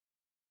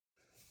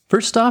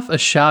First off, a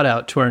shout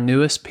out to our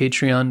newest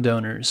Patreon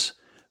donors: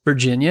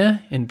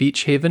 Virginia in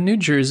Beach Haven, New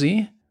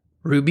Jersey,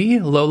 Ruby,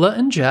 Lola,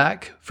 and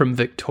Jack from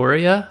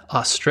Victoria,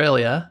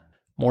 Australia,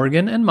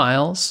 Morgan and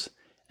Miles,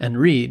 and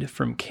Reed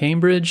from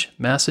Cambridge,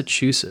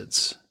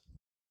 Massachusetts.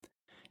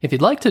 If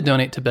you'd like to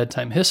donate to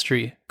Bedtime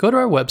History, go to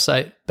our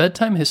website,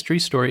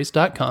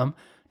 bedtimehistorystories.com,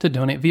 to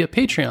donate via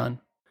Patreon.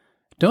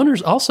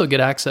 Donors also get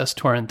access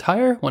to our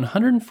entire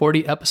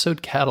 140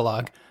 episode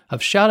catalog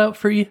of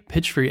shout-out-free,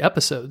 pitch-free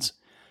episodes.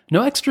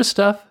 No extra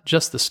stuff,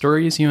 just the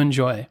stories you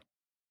enjoy.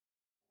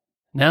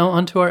 Now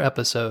onto our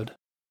episode.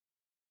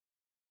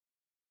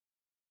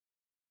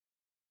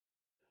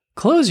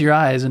 Close your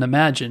eyes and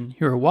imagine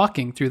you are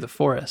walking through the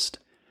forest.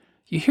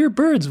 You hear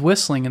birds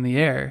whistling in the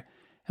air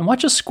and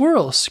watch a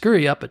squirrel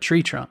scurry up a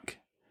tree trunk.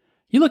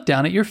 You look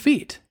down at your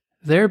feet.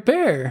 They're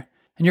bare,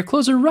 and your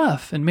clothes are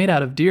rough and made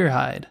out of deer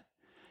hide.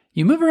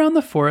 You move around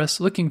the forest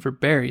looking for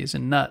berries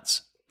and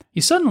nuts.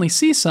 You suddenly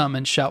see some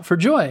and shout for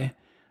joy.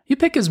 You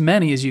pick as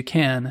many as you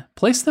can,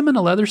 place them in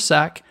a leather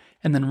sack,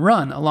 and then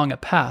run along a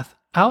path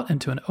out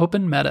into an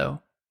open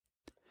meadow.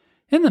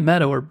 In the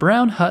meadow are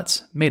brown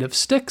huts made of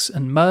sticks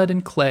and mud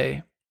and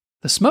clay.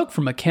 The smoke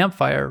from a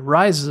campfire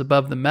rises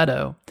above the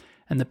meadow,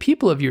 and the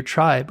people of your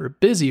tribe are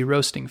busy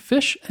roasting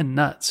fish and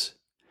nuts.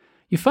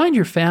 You find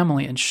your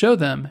family and show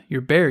them your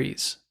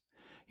berries.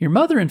 Your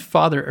mother and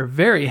father are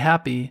very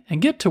happy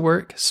and get to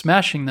work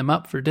smashing them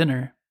up for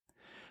dinner.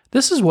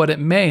 This is what it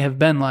may have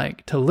been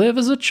like to live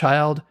as a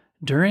child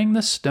during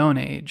the Stone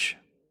Age.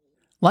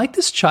 Like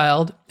this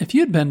child, if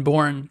you'd been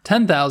born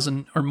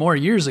 10,000 or more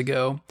years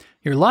ago,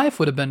 your life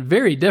would have been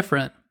very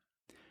different.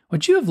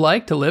 Would you have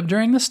liked to live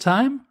during this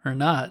time or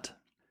not?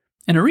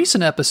 In a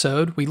recent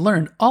episode, we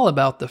learned all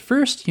about the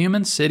first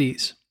human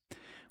cities.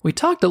 We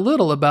talked a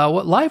little about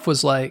what life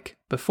was like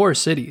before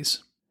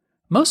cities.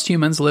 Most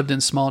humans lived in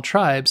small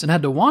tribes and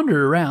had to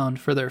wander around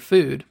for their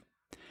food.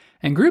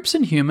 And groups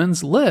of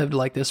humans lived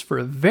like this for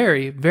a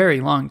very,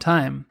 very long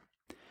time.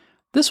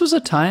 This was a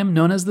time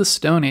known as the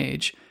Stone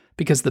Age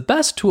because the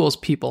best tools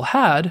people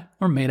had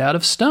were made out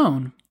of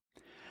stone.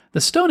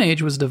 The Stone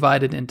Age was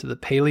divided into the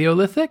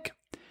Paleolithic,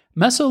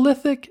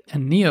 Mesolithic,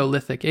 and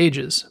Neolithic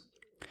ages.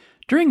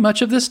 During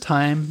much of this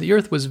time, the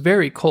Earth was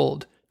very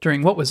cold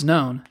during what was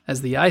known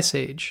as the Ice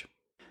Age.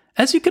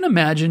 As you can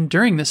imagine,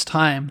 during this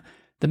time,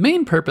 the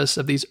main purpose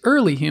of these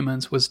early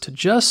humans was to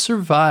just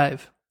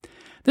survive.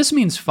 This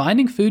means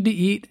finding food to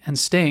eat and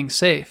staying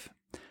safe.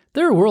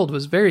 Their world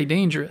was very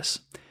dangerous.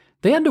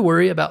 They had to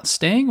worry about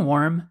staying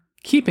warm,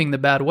 keeping the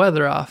bad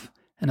weather off,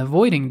 and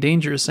avoiding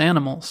dangerous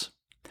animals.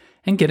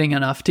 And getting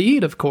enough to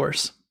eat, of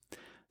course.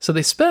 So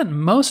they spent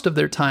most of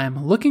their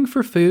time looking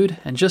for food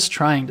and just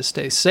trying to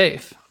stay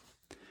safe.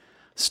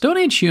 Stone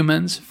Age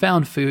humans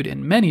found food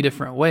in many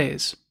different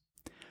ways.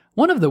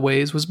 One of the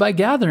ways was by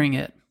gathering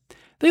it.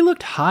 They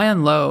looked high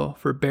and low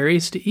for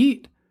berries to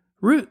eat,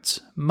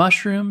 roots,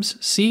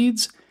 mushrooms,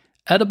 seeds,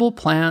 edible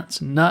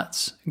plants,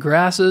 nuts,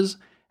 grasses,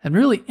 and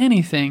really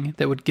anything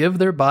that would give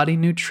their body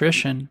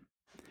nutrition.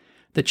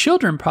 The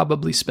children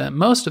probably spent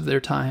most of their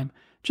time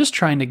just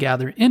trying to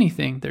gather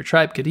anything their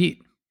tribe could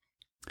eat.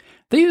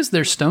 They used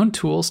their stone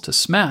tools to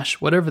smash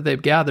whatever they've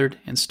gathered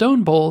in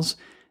stone bowls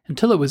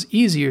until it was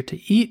easier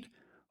to eat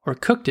or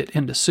cooked it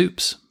into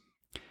soups.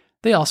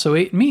 They also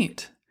ate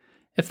meat.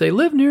 If they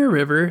lived near a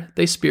river,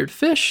 they speared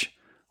fish,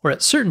 or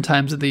at certain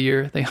times of the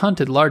year, they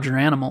hunted larger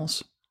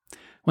animals.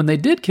 When they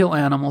did kill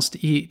animals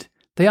to eat,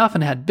 they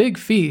often had big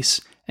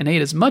feasts and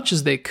ate as much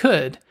as they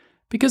could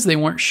because they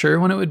weren't sure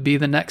when it would be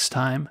the next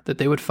time that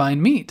they would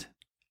find meat.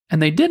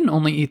 And they didn't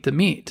only eat the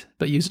meat,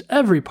 but used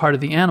every part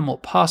of the animal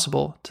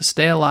possible to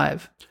stay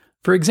alive.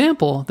 For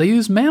example, they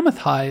used mammoth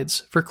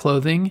hides for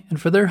clothing and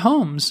for their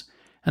homes,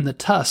 and the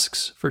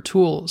tusks for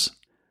tools.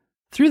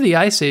 Through the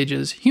Ice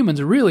Ages,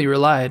 humans really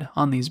relied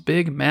on these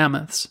big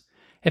mammoths.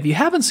 If you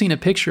haven't seen a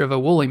picture of a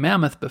woolly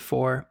mammoth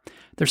before,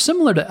 they're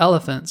similar to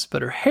elephants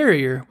but are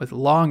hairier with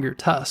longer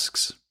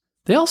tusks.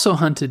 They also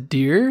hunted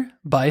deer,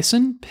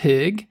 bison,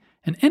 pig,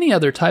 and any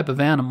other type of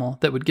animal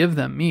that would give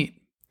them meat.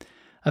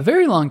 A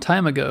very long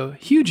time ago,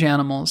 huge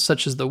animals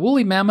such as the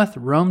woolly mammoth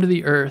roamed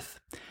the earth.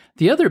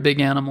 The other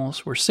big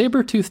animals were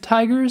saber-toothed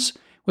tigers,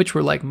 which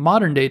were like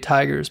modern-day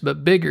tigers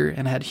but bigger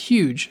and had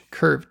huge,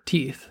 curved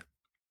teeth.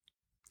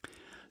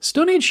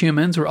 Stone Age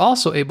humans were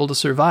also able to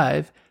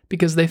survive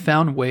because they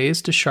found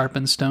ways to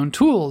sharpen stone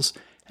tools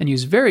and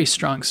use very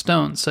strong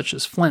stones such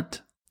as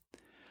flint.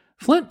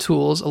 Flint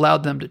tools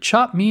allowed them to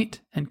chop meat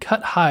and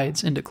cut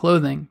hides into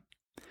clothing.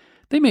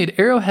 They made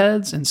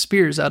arrowheads and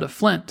spears out of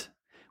flint,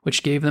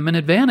 which gave them an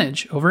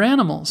advantage over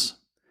animals.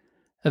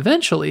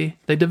 Eventually,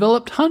 they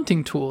developed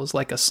hunting tools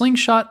like a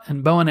slingshot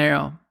and bow and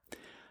arrow.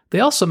 They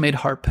also made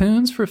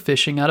harpoons for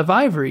fishing out of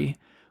ivory,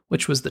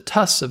 which was the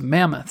tusks of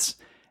mammoths,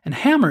 and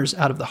hammers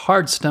out of the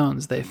hard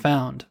stones they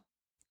found.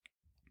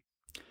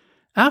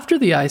 After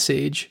the Ice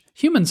Age,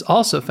 humans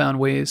also found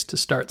ways to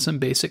start some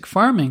basic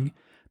farming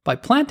by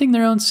planting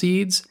their own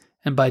seeds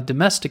and by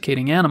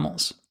domesticating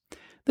animals.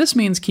 This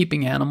means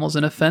keeping animals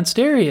in a fenced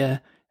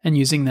area and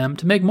using them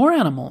to make more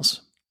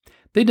animals.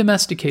 They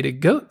domesticated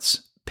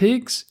goats,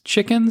 pigs,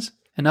 chickens,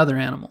 and other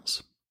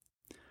animals.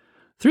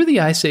 Through the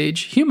Ice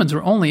Age, humans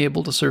were only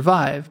able to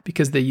survive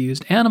because they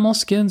used animal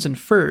skins and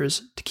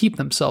furs to keep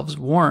themselves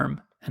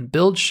warm and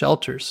build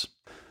shelters.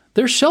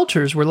 Their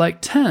shelters were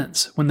like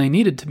tents when they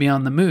needed to be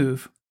on the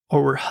move,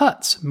 or were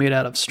huts made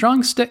out of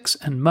strong sticks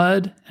and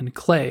mud and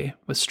clay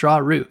with straw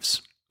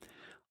roofs.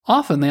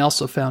 Often they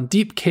also found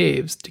deep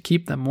caves to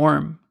keep them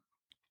warm.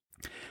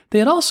 They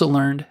had also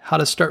learned how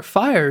to start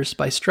fires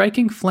by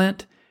striking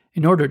flint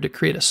in order to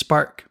create a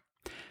spark.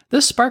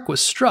 This spark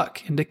was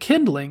struck into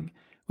kindling,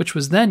 which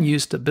was then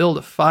used to build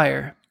a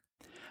fire.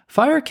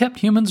 Fire kept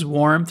humans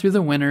warm through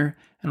the winter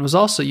and was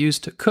also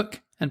used to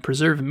cook and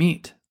preserve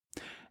meat.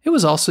 It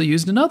was also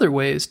used in other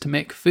ways to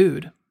make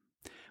food.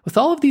 With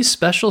all of these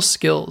special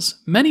skills,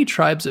 many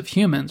tribes of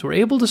humans were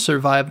able to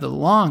survive the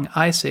long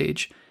Ice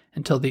Age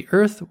until the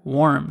Earth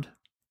warmed.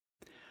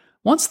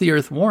 Once the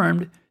Earth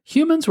warmed,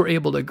 humans were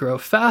able to grow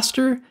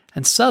faster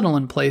and settle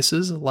in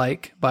places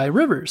like by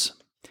rivers.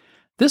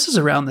 This is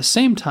around the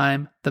same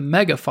time the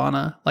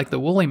megafauna, like the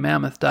woolly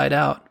mammoth, died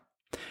out.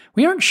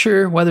 We aren't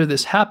sure whether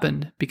this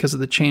happened because of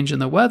the change in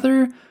the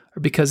weather or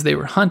because they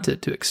were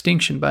hunted to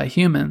extinction by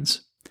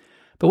humans.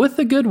 But with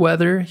the good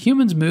weather,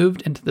 humans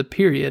moved into the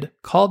period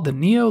called the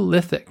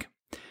Neolithic.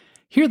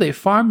 Here they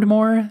farmed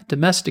more,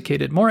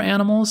 domesticated more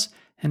animals,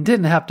 and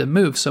didn't have to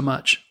move so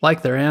much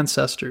like their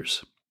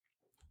ancestors.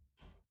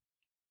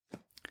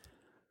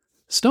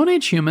 Stone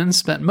Age humans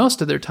spent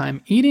most of their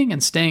time eating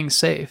and staying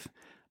safe,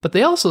 but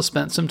they also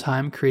spent some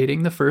time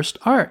creating the first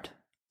art.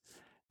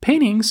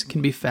 Paintings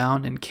can be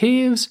found in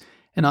caves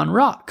and on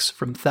rocks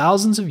from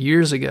thousands of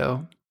years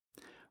ago.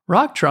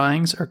 Rock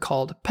drawings are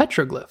called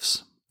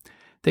petroglyphs.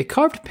 They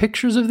carved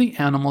pictures of the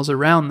animals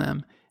around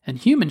them and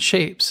human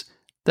shapes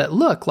that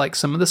look like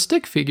some of the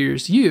stick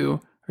figures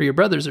you or your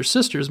brothers or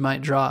sisters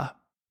might draw.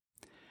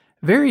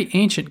 Very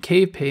ancient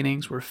cave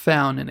paintings were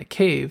found in a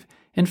cave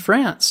in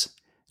France,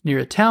 near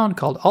a town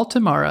called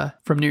Altamara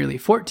from nearly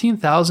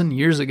 14,000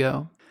 years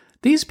ago.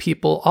 These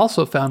people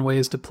also found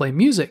ways to play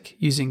music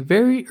using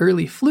very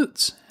early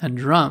flutes and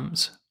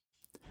drums.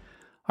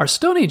 Our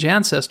Stone Age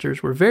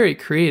ancestors were very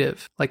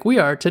creative, like we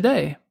are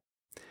today.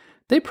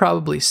 They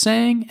probably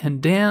sang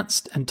and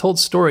danced and told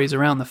stories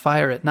around the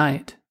fire at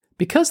night.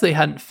 Because they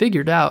hadn't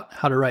figured out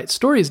how to write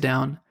stories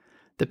down,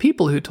 the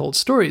people who told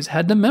stories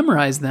had to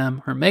memorize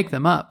them or make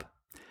them up.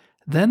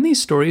 Then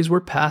these stories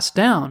were passed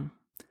down.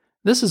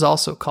 This is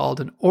also called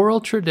an oral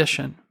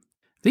tradition.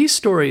 These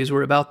stories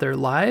were about their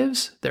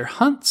lives, their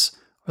hunts,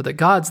 or the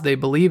gods they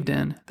believed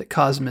in that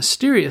caused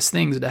mysterious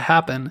things to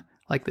happen,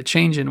 like the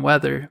change in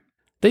weather.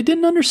 They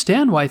didn't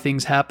understand why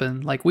things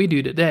happened like we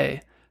do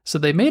today, so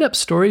they made up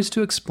stories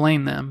to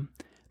explain them.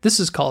 This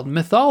is called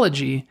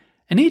mythology,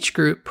 and each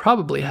group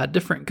probably had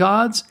different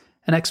gods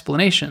and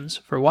explanations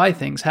for why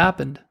things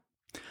happened.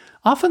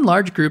 Often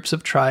large groups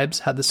of tribes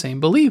had the same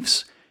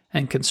beliefs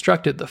and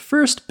constructed the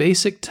first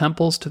basic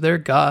temples to their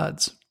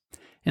gods.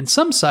 In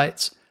some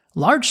sites,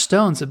 large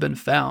stones have been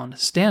found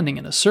standing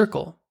in a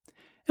circle.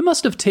 It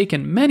must have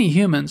taken many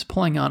humans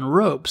pulling on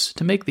ropes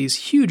to make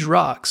these huge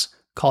rocks,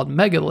 called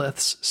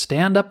megaliths,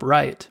 stand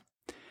upright.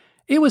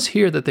 It was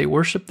here that they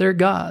worshipped their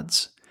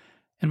gods.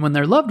 And when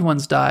their loved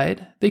ones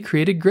died, they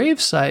created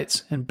grave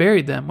sites and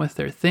buried them with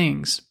their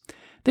things.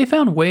 They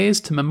found ways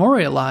to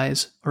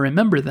memorialize or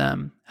remember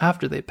them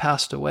after they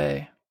passed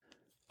away.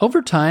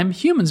 Over time,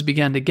 humans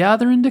began to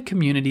gather into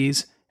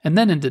communities and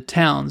then into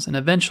towns and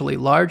eventually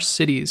large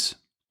cities.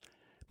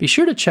 Be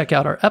sure to check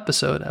out our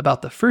episode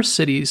about the first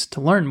cities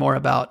to learn more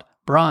about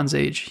Bronze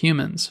Age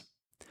humans.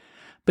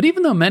 But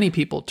even though many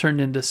people turned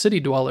into city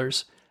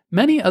dwellers,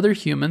 many other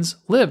humans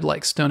lived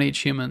like Stone Age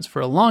humans for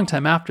a long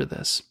time after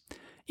this.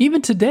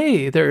 Even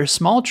today, there are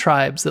small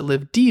tribes that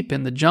live deep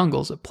in the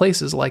jungles of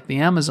places like the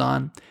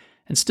Amazon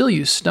and still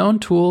use stone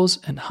tools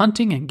and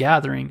hunting and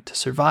gathering to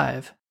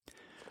survive.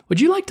 Would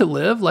you like to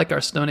live like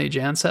our Stone Age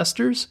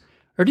ancestors,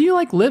 or do you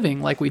like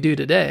living like we do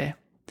today?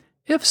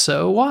 If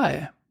so,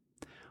 why?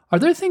 Are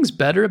there things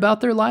better about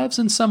their lives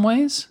in some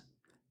ways?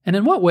 And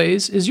in what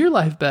ways is your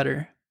life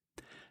better?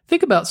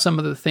 Think about some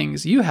of the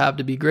things you have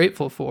to be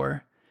grateful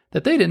for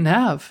that they didn't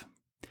have.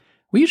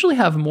 We usually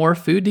have more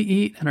food to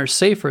eat and are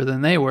safer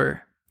than they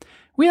were.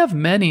 We have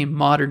many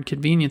modern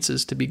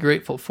conveniences to be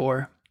grateful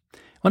for.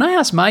 When I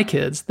asked my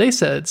kids, they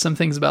said some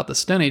things about the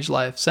Stone Age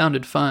life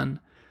sounded fun,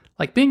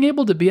 like being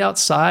able to be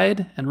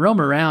outside and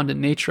roam around in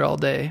nature all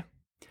day.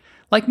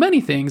 Like many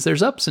things,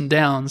 there's ups and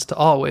downs to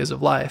all ways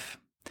of life.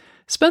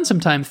 Spend some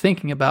time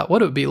thinking about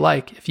what it would be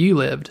like if you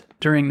lived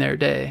during their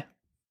day.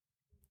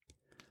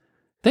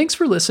 Thanks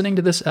for listening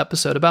to this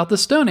episode about the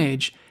Stone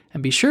Age,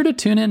 and be sure to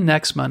tune in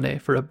next Monday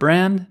for a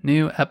brand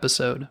new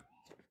episode.